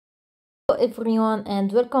everyone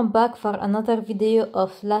and welcome back for another video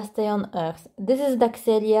of Last Day on Earth. This is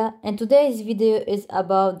Daxelia and today's video is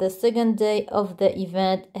about the second day of the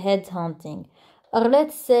event Headhunting, or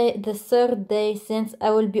let's say the third day, since I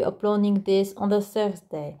will be uploading this on the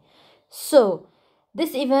Thursday. So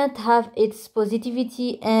this event have its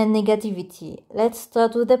positivity and negativity. Let's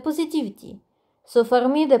start with the positivity. So for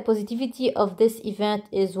me, the positivity of this event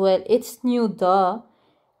is, well, it's new, duh.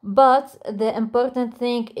 But the important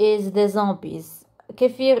thing is the zombies.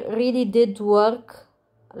 Kefir really did work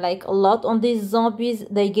like a lot on these zombies.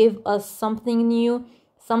 They gave us something new,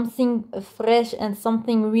 something fresh, and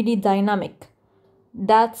something really dynamic.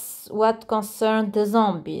 That's what concerned the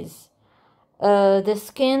zombies. The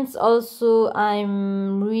skins also, I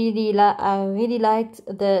really liked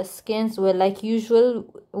the skins. Well, like usual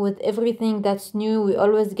with everything that's new, we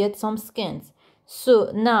always get some skins. So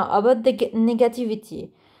now about the negativity.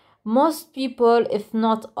 Most people, if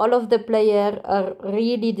not all of the players, are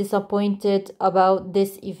really disappointed about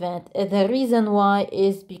this event. The reason why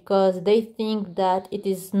is because they think that it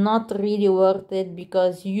is not really worth it,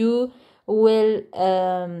 because you will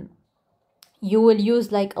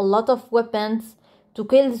use like a lot of weapons to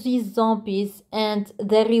kill these zombies and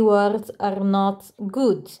the rewards are not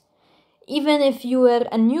good. Even if you were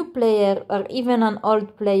a new player or even an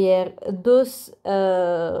old player,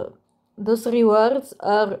 those rewards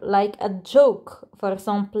are like a joke for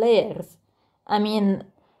some players. I mean,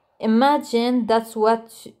 imagine that's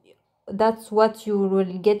what you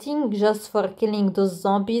will getting just for killing those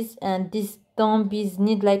zombies, and these zombies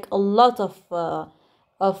need like a lot of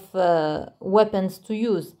weapons to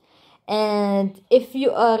use. And if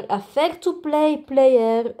you are a fair to play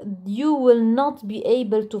player, you will not be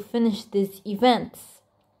able to finish these events.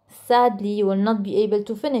 Sadly, you will not be able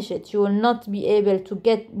to finish it. You will not be able to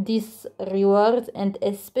get these rewards, and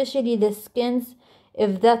especially the skins,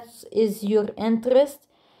 if that is your interest.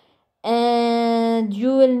 And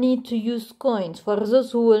you will need to use coins. For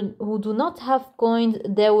those who do not have coins,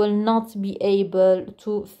 they will not be able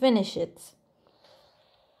to finish it.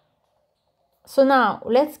 So now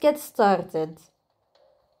let's get started.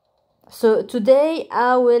 So today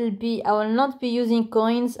I will not be using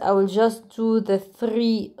coins. I will just do the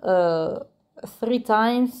three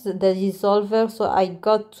times the dissolver. So I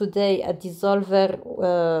got today a dissolver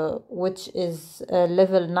which is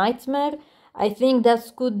level nightmare. I think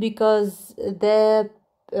that's good because this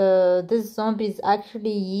zombie is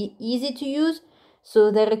actually easy to use.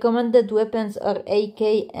 So the recommended weapons are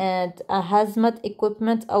AK and a hazmat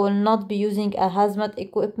equipment. I will not be using a hazmat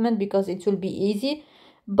equipment because it will be easy.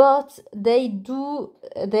 But they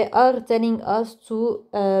are telling us to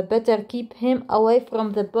better keep him away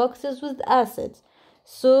from the boxes with acid.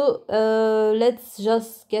 So let's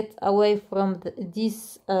just get away from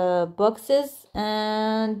these boxes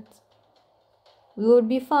and we will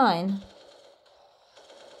be fine.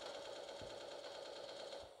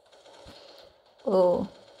 Oh,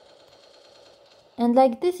 and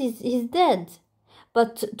like this, he's dead.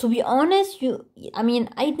 But to be honest, I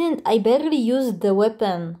barely used the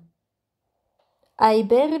weapon.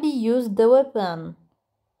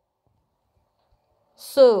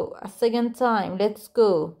 So, a second time, let's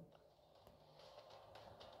go.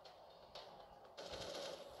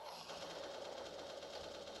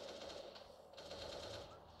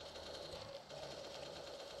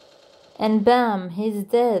 And bam, he's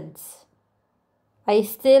dead. I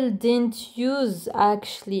still didn't use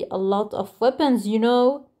actually a lot of weapons, you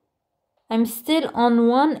know. I'm still on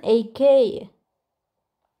 1 AK.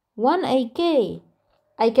 1 AK.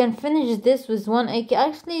 I can finish this with 1 AK.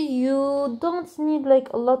 Actually, you don't need like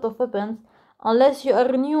a lot of weapons unless you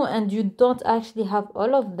are new and you don't actually have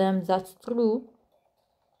all of them. That's true.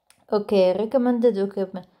 Okay, recommended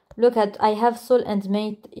equipment. Look at, I have soul and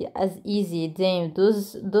mate as easy. Damn,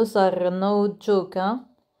 those are no joke, huh?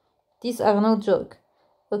 These are no joke.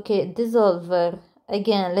 Okay, dissolver.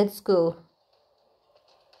 Again, let's go.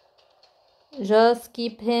 Just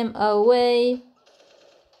keep him away.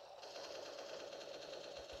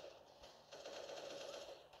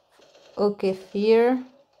 Okay, fear.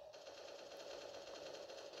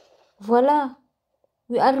 Voila.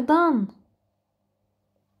 We are done.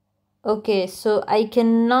 Okay, so I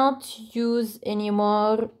cannot use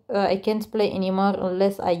anymore. I can't play anymore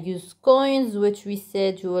unless I use coins, which we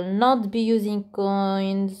said you will not be using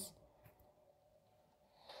coins.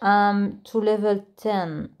 To level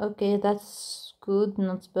 10. Okay, that's good,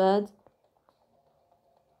 not bad.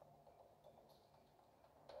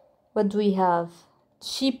 What do we have?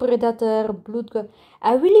 Sheep predator, blood.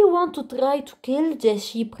 I really want to try to kill the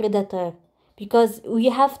sheep predator because we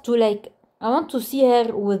have to like. I want to see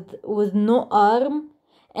her with no arm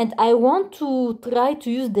And I want to try to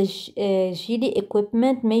use the Gili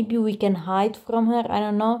equipment. Maybe we can hide from her. I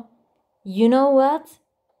don't know. You know what?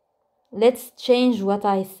 Let's change what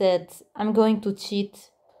I said. I'm going to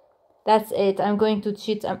cheat. That's it. I'm going to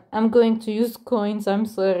cheat. I'm going to use coins. I'm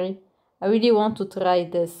sorry. I really want to try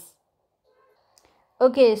this.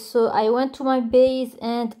 Okay, so I went to my base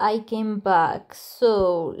and I came back.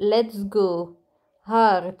 So let's go.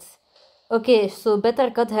 Heart. Okay, so better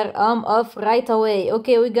cut her arm off right away.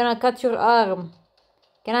 Okay, we're gonna cut your arm.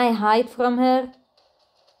 Can I hide from her?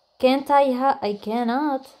 Can't I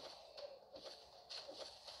cannot.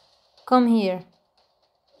 Come here.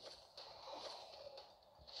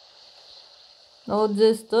 Not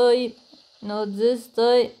this toy. Not this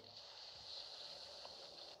toy.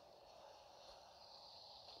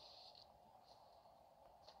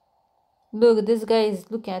 Look, this guy is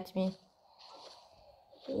looking at me.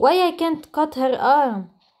 Why I can't cut her arm?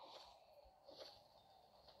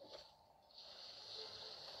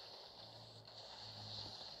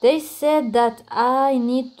 They said that I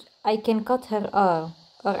can cut her arm,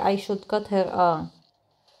 or I should cut her arm.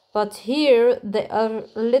 But here they are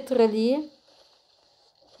literally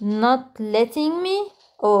not letting me.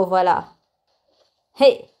 Oh, voila.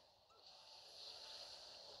 Hey!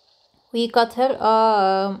 We cut her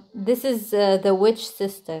arm. This is the witch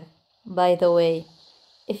sister, by the way.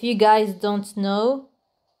 If you guys don't know.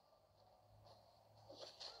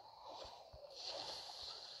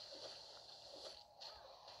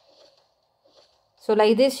 So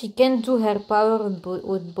like this, she can do her power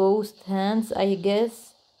with both hands, I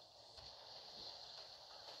guess.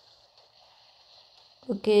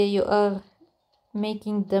 Okay, you are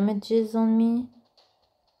making damages on me.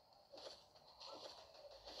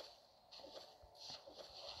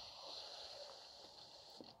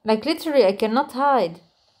 Like literally, I cannot hide.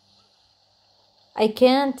 I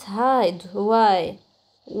can't hide. Why?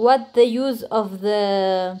 What the use of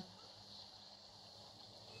the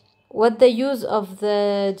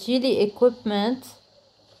Gili equipment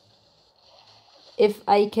if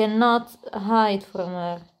I cannot hide from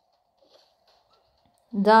her?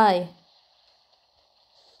 Die.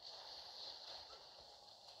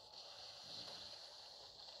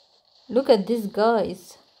 Look at these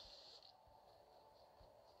guys.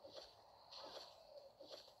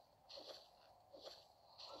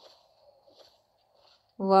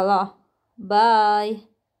 Voila. Bye.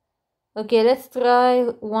 Okay, let's try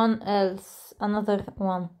one else. Another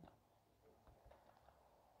one.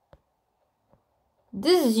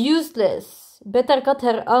 This is useless. Better cut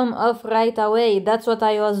her arm off right away. That's what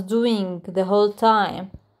I was doing the whole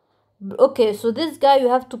time. Okay, so this guy, you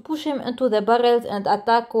have to push him into the barrels and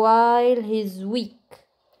attack while he's weak.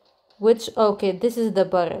 Which, okay, this is the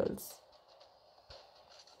barrels.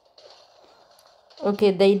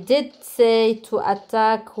 Okay, they did say to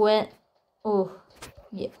attack when... Oh,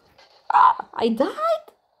 yeah. Ah, I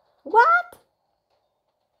died? What?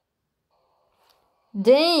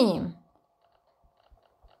 Damn.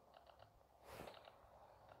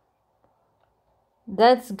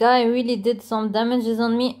 That guy really did some damages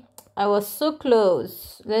on me. I was so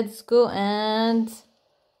close. Let's go and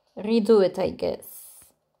redo it, I guess.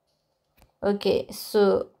 Okay,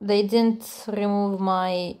 so they didn't remove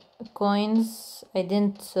my coins. They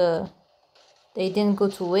didn't go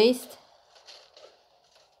to waste.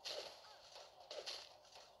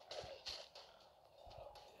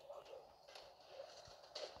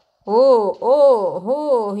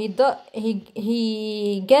 Oh, he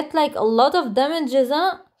get like a lot of damages,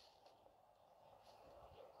 huh?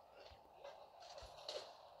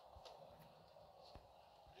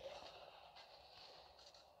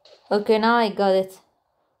 Okay, now I got it.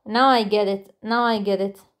 Now I get it.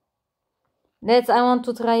 I want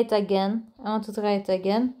to try it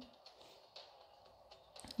again.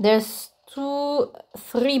 There's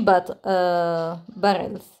 3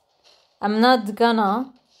 barrels. I'm not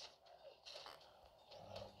gonna.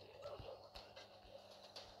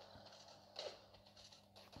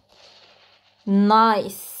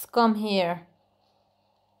 Nice. Come here.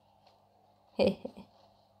 Hey.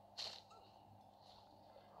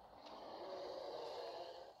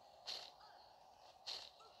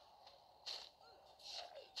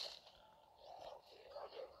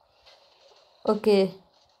 Okay.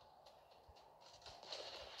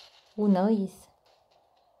 Oh, nice.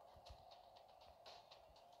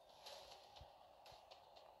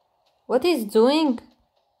 What is doing?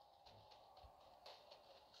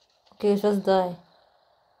 Okay, just die.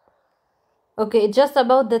 Okay, just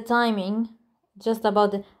about the timing.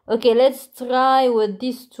 Okay, let's try with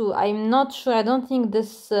these 2. I'm not sure. I don't think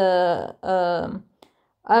this armor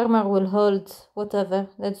will hold. Whatever.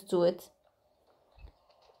 Let's do it.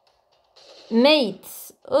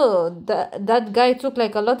 Mates. Oh, that guy took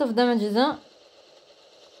like a lot of damages, huh?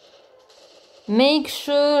 Make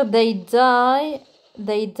sure they die.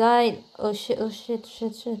 They died. Oh shit, oh shit,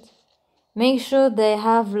 shit, shit. Make sure they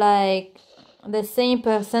have like the same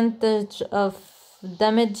percentage of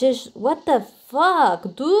damages. What the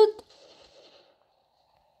fuck, dude?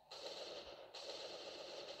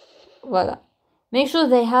 Voila. Make sure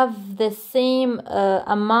they have the same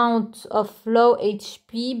amount of low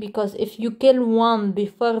HP, because if you kill one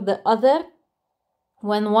before the other,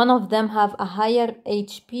 when one of them have a higher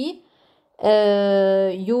HP,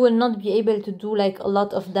 you will not be able to do like a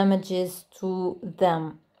lot of damages to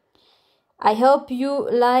them. I hope you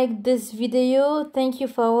liked this video. Thank you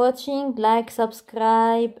for watching. Like,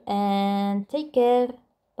 subscribe, and take care.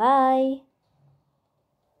 Bye.